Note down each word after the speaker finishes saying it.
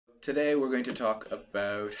Today we're going to talk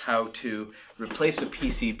about how to replace a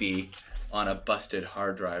PCB on a busted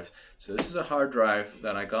hard drive. So this is a hard drive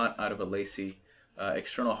that I got out of a Lacie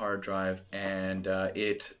external hard drive, and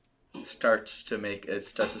it starts to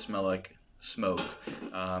smell like smoke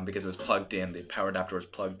because it was plugged in. The power adapter was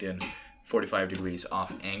plugged in 45 degrees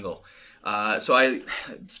off angle. So I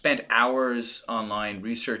spent hours online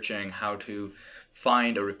researching how to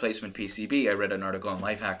find a replacement PCB. I read an article on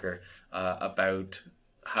Lifehacker about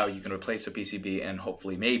how you can replace a PCB and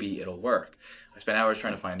hopefully maybe it'll work. I spent hours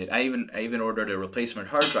trying to find it. I even ordered a replacement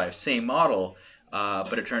hard drive, same model,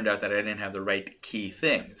 but it turned out that I didn't have the right key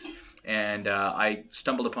things. And I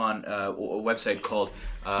stumbled upon a website called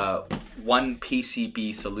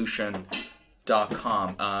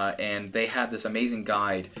onepcbsolution.com, and they had this amazing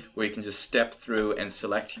guide where you can just step through and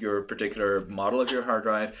select your particular model of your hard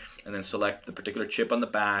drive, and then select the particular chip on the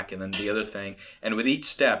back and then the other thing, and with each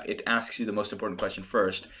step it asks you the most important question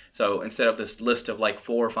first. So instead of this list of like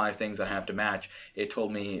 4 or 5 things I have to match, it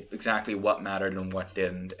told me exactly what mattered and what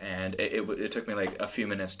didn't, and it took me like a few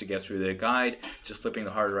minutes to get through the guide, just flipping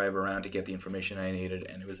the hard drive around to get the information I needed,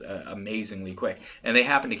 and it was amazingly quick. And they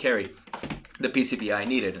happened to carry the PCB I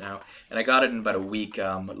needed now, and I got it in about a week.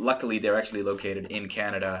 Luckily they're actually located in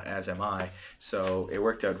Canada, as am I, so it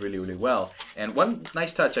worked out really well. And one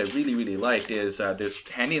nice touch I really liked is there's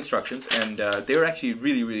handy instructions, and they were actually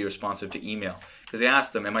really responsive to email, because I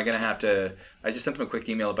asked them, am I going to have to, I just sent them a quick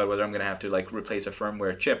email about whether I'm going to have to like replace a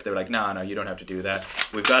firmware chip. They were like, no, you don't have to do that.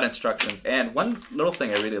 We've got instructions. And one little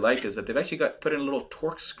thing I really liked is that they've actually put in a little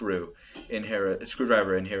torque screw in here, a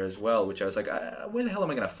screwdriver in here as well, which I was like, where the hell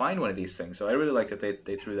am I going to find one of these things? So I really like that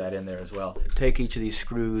they threw that in there as well. Take each of these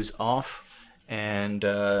screws off and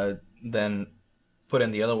then put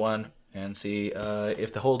in the other one and see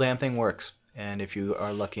if the whole damn thing works, and if you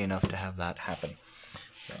are lucky enough to have that happen.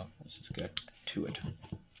 So let's just get to it.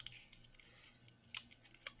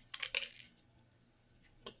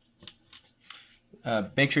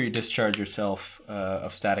 Make sure you discharge yourself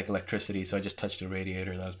of static electricity. So I just touched a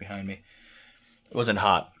radiator that was behind me. It wasn't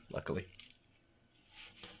hot, luckily.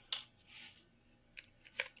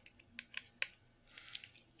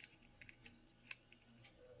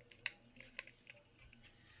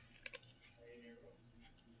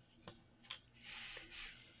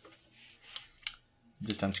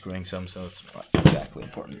 Just unscrewing some, so it's not exactly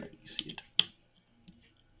important that you see it.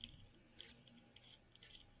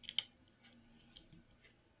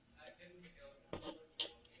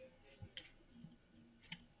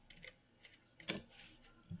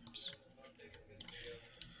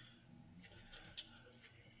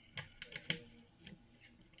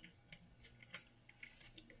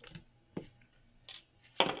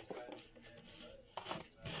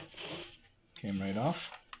 Came right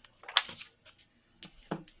off.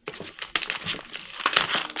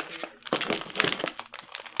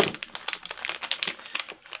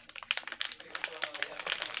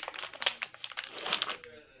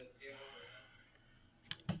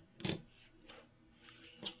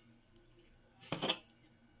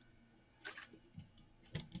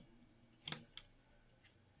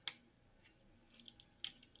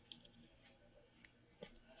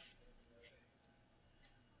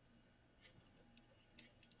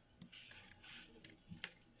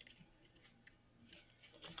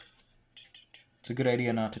 It's a good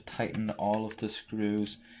idea not to tighten all of the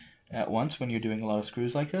screws at once when you're doing a lot of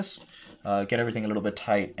screws like this. Get everything a little bit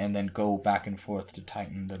tight and then go back and forth to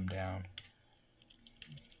tighten them down.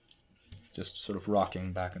 Just sort of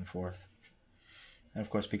rocking back and forth. And of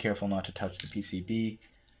course be careful not to touch the PCB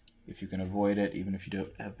if you can avoid it, even if you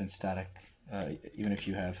have been static, even if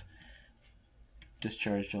you have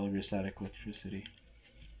discharged all of your static electricity.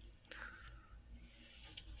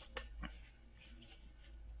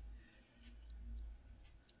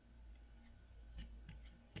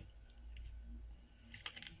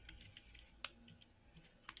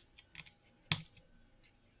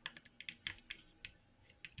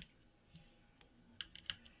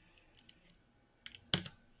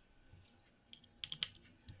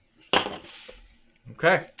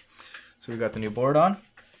 Okay, so we got the new board on.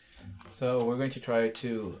 So we're going to try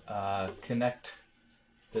to connect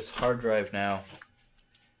this hard drive now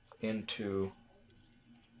into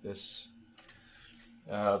this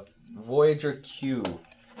Voyager Q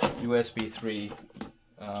USB 3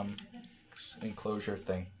 enclosure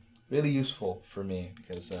thing. Really useful for me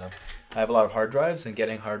because I have a lot of hard drives, and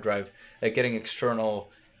getting external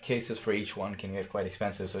cases for each one can get quite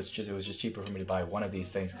expensive. So it was just cheaper for me to buy one of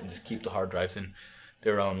these things and just keep the hard drives in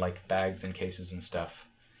their own like bags and cases and stuff.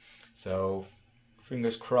 So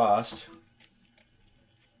fingers crossed.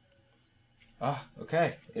 Ah,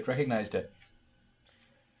 okay, it recognized it.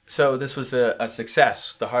 So this was a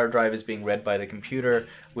success. The hard drive is being read by the computer,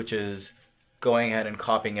 which is going ahead and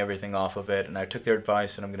copying everything off of it. And I took their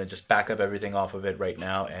advice, and I'm going to just back up everything off of it right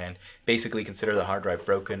now and basically consider the hard drive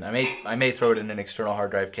broken. I may throw it in an external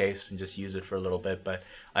hard drive case and just use it for a little bit, but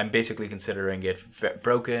I'm basically considering it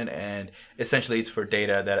broken, and essentially it's for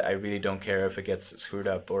data that I really don't care if it gets screwed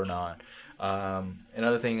up or not.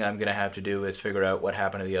 Another thing I'm going to have to do is figure out what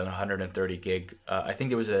happened to the other 130 gig. I think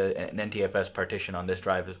there was an NTFS partition on this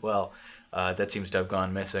drive as well. That seems to have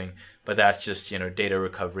gone missing, but that's just, you know, data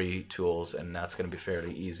recovery tools, and that's going to be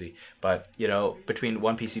fairly easy. But, you know, between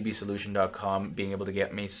onepcbsolution.com being able to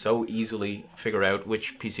get me so easily figure out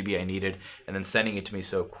which PCB I needed and then sending it to me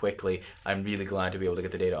so quickly, I'm really glad to be able to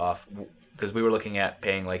get the data off, because we were looking at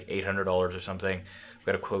paying like $800 or something. We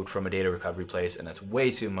got a quote from a data recovery place, and that's way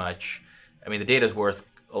too much. I mean, the data's worth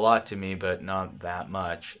a lot to me, but not that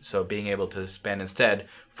much. So being able to spend instead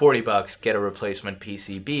 $40, get a replacement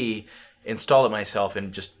PCB, install it myself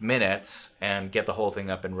in just minutes, and get the whole thing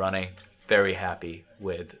up and running, very happy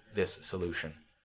with this solution.